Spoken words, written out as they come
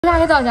咋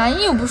一到家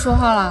你又不说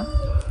话了？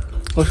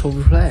我说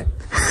不出来。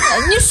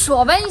你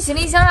说呗，你心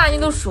里想啥你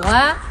都说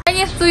啊。赶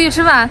紧出去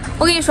吃饭，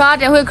我跟你说啊，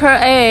这回可是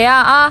AA 呀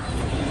啊！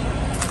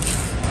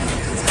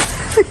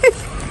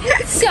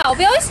笑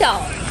不要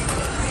笑。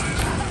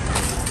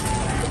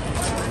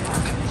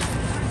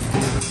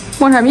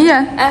抹茶米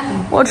线，哎，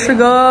我吃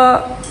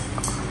个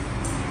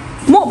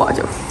馍吧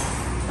就。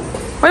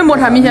我有抹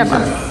茶米线吧。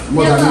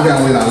抹茶米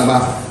线微辣了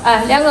吧？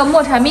哎，2个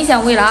抹茶米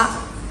线微辣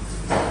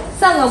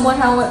，3个抹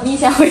茶米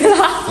线微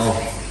辣。好。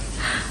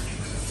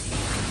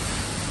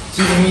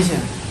几个米线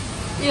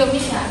1个米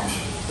线。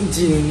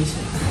几个米线。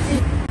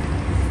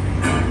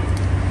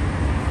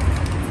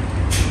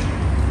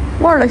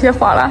玩那些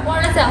花了。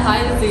玩的再花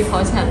也是自己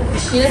掏钱，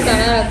你的漂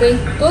亮了给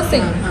多省。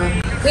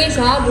我跟你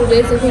说啊，猪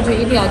这次回去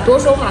一定要多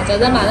说话，叫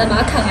咱妈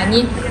看看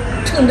你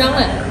成长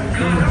了。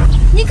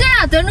你干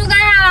啥蹲着干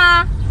啥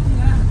啦？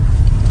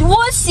我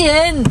信，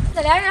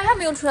那俩人还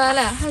没有出来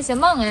嘞，还先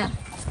忙哎。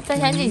咱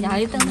先进家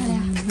里等他俩，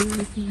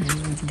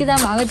给咱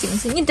妈个惊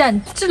喜。你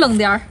站直愣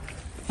点儿。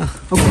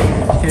过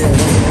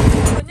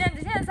年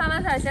之前撒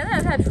完菜，现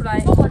在才出来。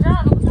我这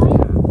样都不咋样。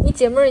你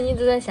进门你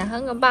就在先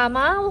喊个爸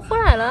妈，我回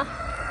来了。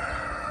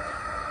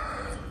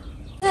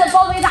这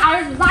宝贝大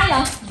儿子咋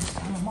样？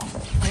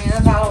我给他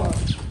发了。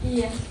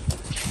咦，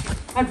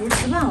俺猪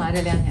吃饭了这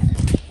2天。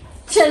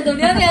这都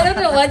2天都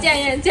这么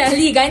见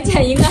立竿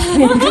见影啊！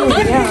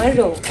脸上的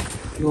肉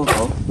比我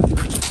高。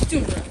就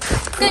是，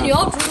感觉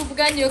我猪都不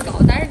感觉高，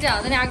但是这样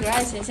咱俩个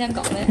还显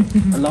高嘞。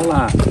老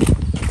了。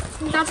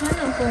你打穿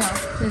能走吗？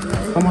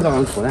还没到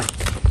俺出来。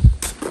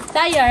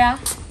咋样呀？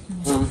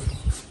嗯。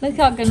那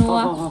可要跟着我。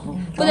好。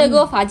不得给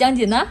我发奖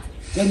金呢？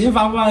奖金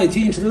发不发？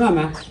请你吃顿饭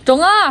呗。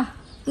中啊！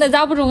那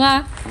咋不中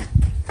啊？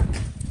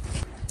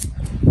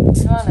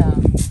吃完了。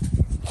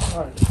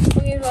我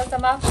跟你说，咱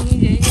把父亲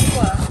节已经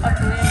过了，把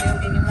猪也没有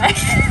给你买。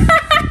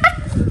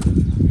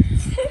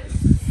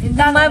你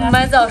买不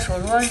买早说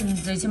说，你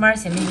最起码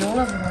心里有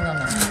了不中了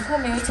吗？他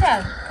没有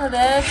钱，他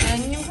得给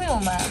女朋友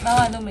买，买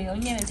完都没有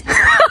你的钱。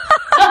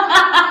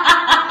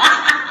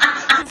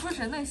不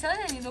是，能想想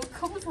你都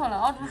可不错了。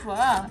老猪说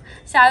了，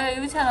下个月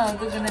有钱了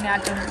都跟咱俩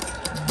整。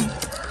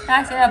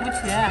咱现在不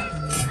缺。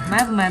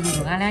买不买不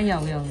中，俺俩要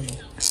不要？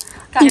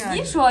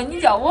你说，你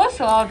叫我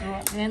说，老猪。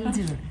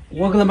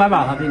我给他买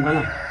吧，他给你管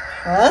了。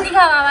你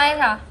看妈买的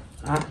啥？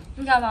啊？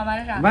你看妈买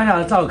的啥？买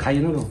啥？找个开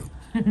心的路。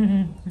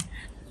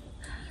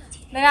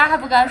那俩还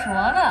不敢说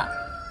呢，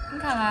你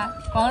看看，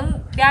光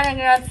俩人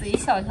搁这自己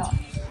笑笑。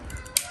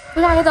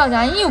为啥一到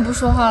家你又不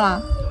说话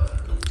了？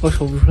我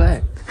说不出来。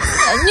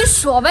你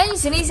说呗，你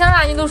心里想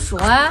啥你都说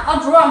啊。老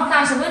猪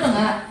拿身份证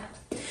来。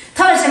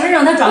他的身份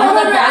证他装到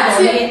他兜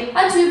里。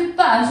俺去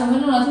办身份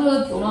证了，他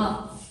说丢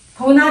了。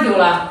他给哪丢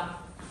了？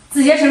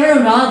自己身份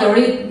证装到兜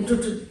里，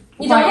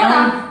你找我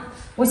了？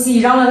我洗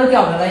衣裳了，都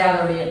掉在了牙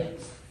兜里。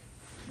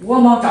我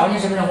没找你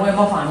身份证，我也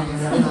没放你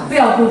身份证，不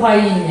要会怀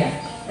疑你。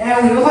哎，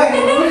我又怀疑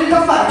我是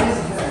个犯人。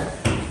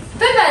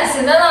别办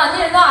新的了，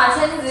你是多少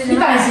钱？你自己你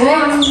办新的呀？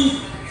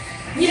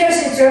你这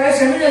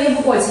身份证也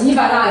不过期，你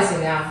办哪个新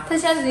的呀？他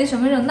嫌自己身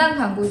份证难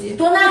看，估计。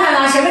多难看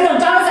啊！身份证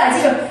长得再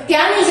齐整，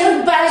电明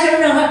星办的身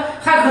份证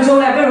还可丑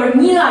嘞。别说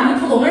你了，你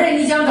普通人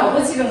你想找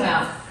多齐整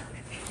呀？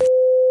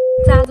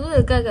咱俩都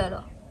得改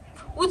了。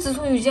我自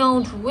从遇见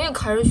我猪，我也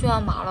开始学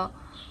俺妈了。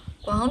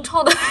光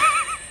吵的，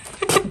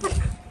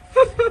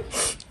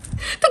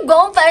他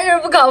光办事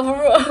不靠谱。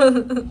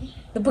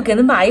那不跟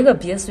他妈一个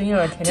鳖孙女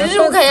儿，天天。只是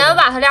我看见俺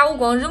爸他俩，我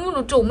光忍不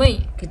住皱眉。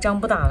给长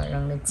不大了，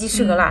让那几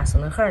十个辣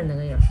生的孩儿那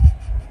个样。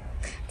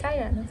咋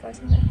样？能到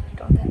现在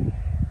状态？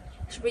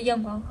是不是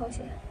阳光好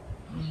些？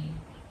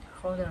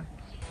好点。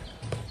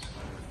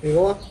给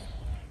我。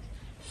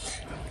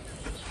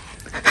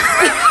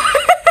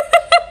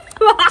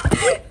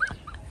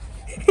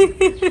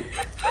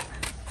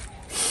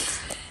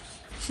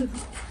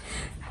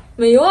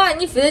没有啊，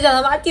你非得叫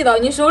他把递到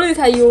你手里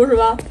才有是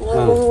吧？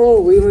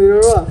我一会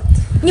儿吧。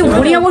你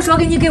屋里我说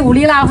给你给屋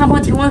里了，我还没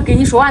听我跟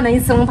你说完呢，你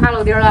呲楞爬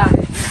漏底了。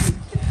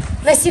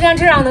那洗脸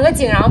池上那个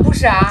镜上不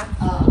是啊？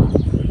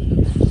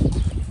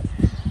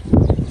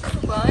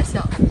不要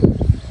笑。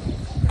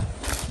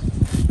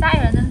咋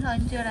样？恁嫂，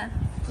你觉得？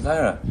不咋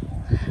样。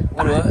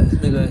我说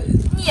那个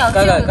你要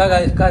改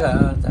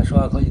啊，咱说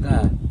话口气改，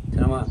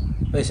听到吗？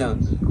别像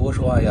跟我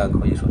说话一样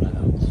口气说那个。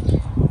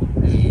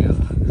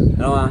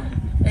知道吗？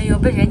哎呦，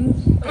白姐你，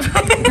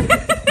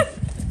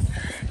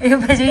哎呦，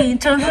白姐你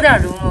成熟点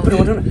中了。不是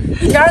我成熟。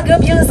一家搁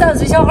比3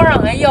岁小孩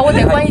上哎呀，我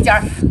得管一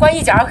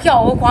家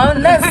票，我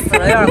光难死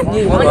了呀！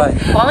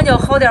光叫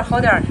好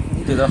点。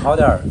你对他好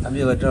点，咱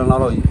别个整老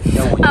了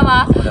养我。爸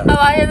爸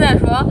现在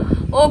说，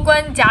我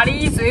管家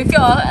里1岁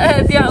票，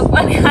别人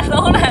管俩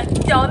老了，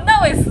叫难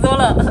为死我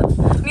了。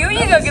没有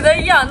一个跟他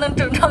一样能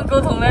正常沟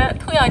通的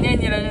同样年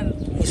纪的人。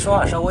你说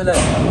话稍微的，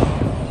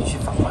你去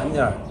放慢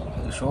点。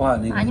说话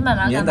那个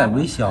面带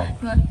微笑，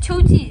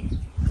求急。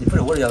你不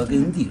是我是要跟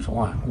你弟说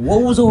话，我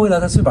无所谓了，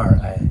他随便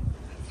哎，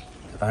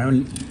反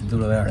正就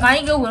这样。妈，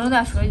你给我温柔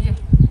点说一句，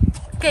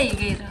给一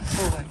给他。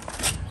不会。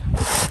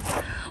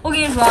我跟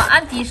你说，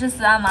俺弟是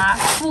俺妈，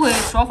不会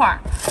说话，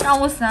让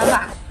我俺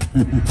爸，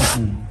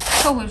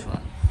可会说。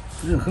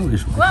这很会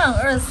说。管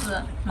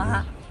24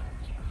妈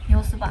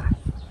68。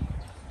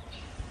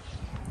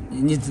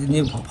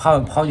你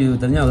跑去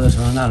等人家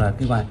身上拿了，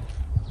给管。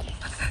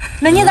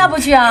那你咋不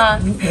去啊？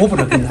我不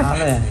是跟他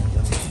嘞。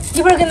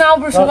你不是跟他我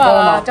不是说过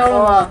了，找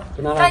了吗？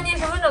把你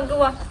身份证给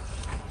我。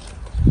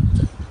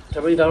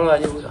这不一找了，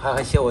你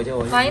还写我。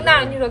妈，你拿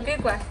着，你说给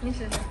乖，你试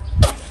试。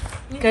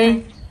给。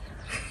你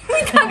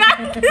看看。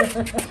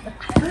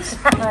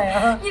啥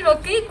呀？你说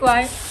给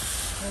乖。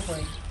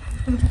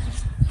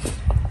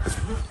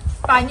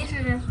爸，你试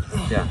试。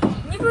对呀。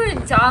你不是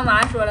叫俺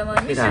妈说了吗？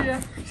你试试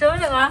身份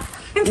证啊。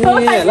你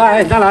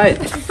来拿来。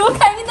我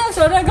看你能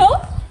说这口。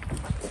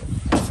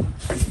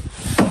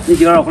你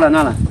几个人回来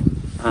拿了？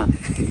啊？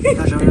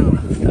找身份证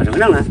了。找身份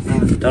证了？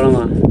找了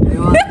吗？没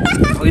有啊。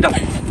我给找。给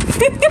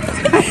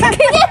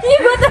你衣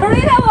服兜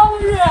里了吗？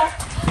不是。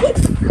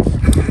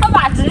我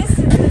爸真是。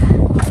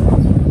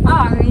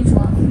爸跟你说。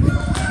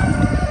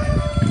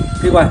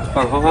给乖，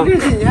放。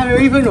你还没有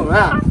1分钟呢。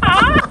啊！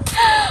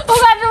我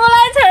爸这么来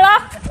气了。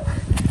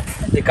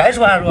你该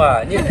说还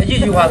说，你一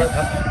句话都。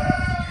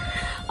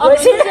哦，不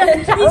是，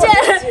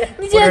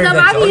你觉得咱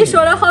妈给你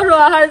说的好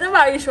说，还是咱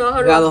爸给你说的好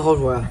说？俩都好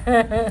说呀。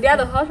俩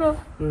都好说。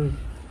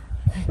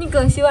你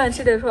更喜欢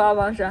吃这说话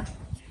方式？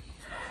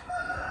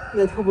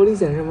那他不理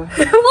解是吗？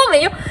我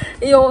没有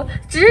用，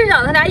只是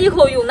让他俩以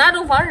后用哪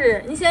种方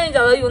式。你现在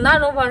叫他用哪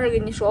种方式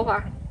跟你说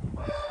话？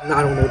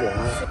哪种都中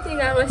啊。你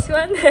敢说喜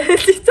欢的咱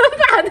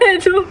爸那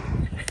种？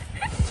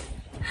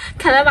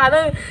看咱爸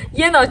能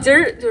演到今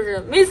儿，就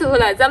是每次回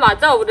来，咱爸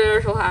再不这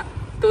人说话，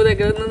都得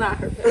跟能那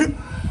事。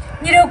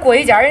你这过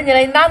一家人家了，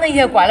你哪能一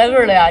天惯了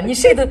人了呀？你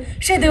谁都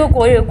有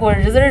过日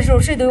子的时候，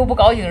谁都有不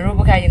高兴的时候、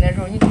不开心的时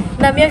候，你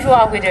难免说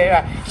话会这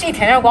样。谁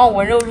天天光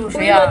温柔如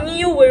水啊？你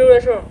有温柔的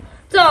时候。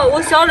早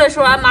我小的时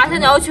候，俺妈想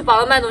叫我去帮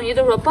她买东西，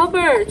都说宝贝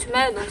儿去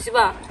买东西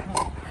吧。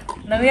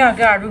那个样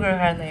跟二主根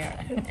还是那样。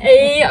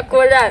哎呀，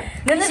果然。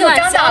那就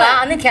长大了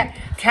啊！那天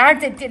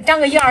长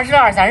个20、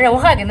20、30，我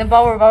还跟那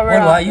宝贝儿。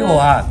我说以后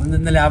啊，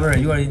那俩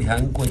人有人一天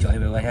给我交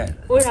100块钱。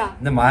为啥？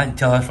那妈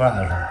叫他说啥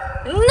了？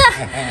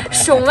那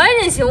身外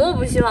人情我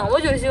不喜欢，我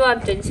就喜欢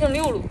真情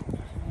流露。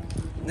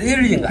那也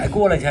是应该给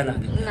我了钱呢。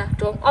那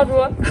中阿朱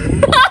应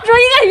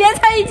该月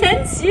才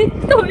1700，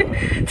都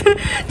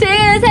这个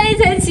月才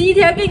1700，一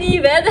天给你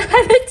100，咱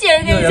还得接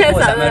着给你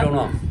1300。中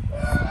了，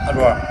阿朱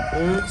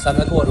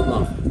，300给我中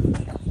了。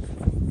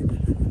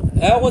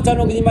哎，我咱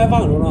中给你买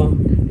房中了。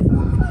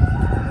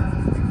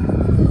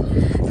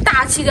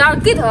大气点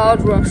给他阿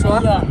朱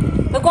说。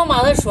那光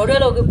把他说出来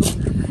了，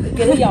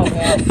给他要回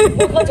来。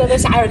我可叫他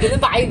啥人，跟他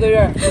爸一个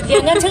人，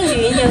连个程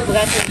序员都不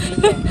敢程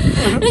序员。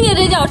人家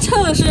这叫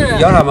诚实。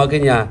要啥嘛？给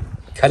你啊，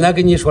天天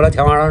跟你说了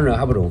天花乱坠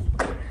还不中。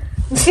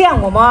你实验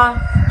过吗？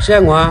实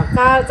验过啊。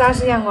咋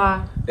实验过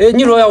啊？哎，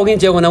你说要我给你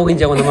结婚呢，我给你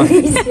结婚的吗？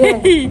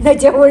那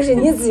结婚是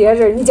你自己的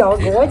事，你叫我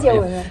跟我结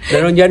婚的。那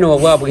时候撵着我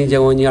要不给你结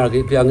婚，你要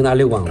是不要跟他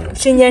流光了。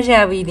谁撵谁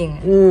还不一定。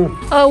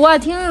我还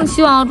挺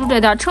希望住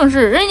这点诚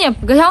实，人家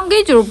不想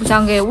给就是不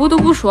想给，我都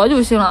不说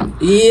就行了。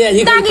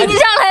你哪给你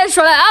上来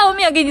说了啊？我明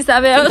天给你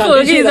300，后头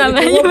给你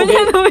300，你们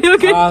天都没有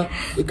给。啊，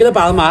给他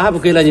爸他妈还不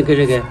给了，你给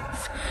谁给？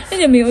人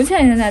家没有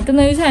钱，现在等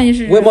到有钱你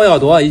试试。我也没要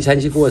多，1000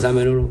起给我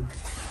300多种。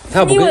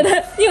你问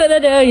他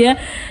这个月，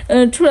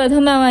除了他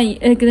买完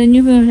给他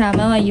女朋友啥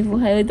买完衣服，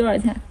还有多少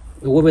钱？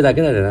我没再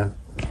给他这个。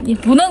你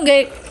不能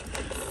给，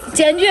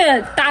坚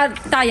决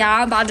打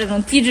压，把这种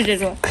抵制这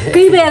种。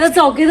给呗，他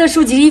早给他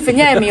手机1分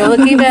钱也没有，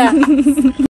他给呗。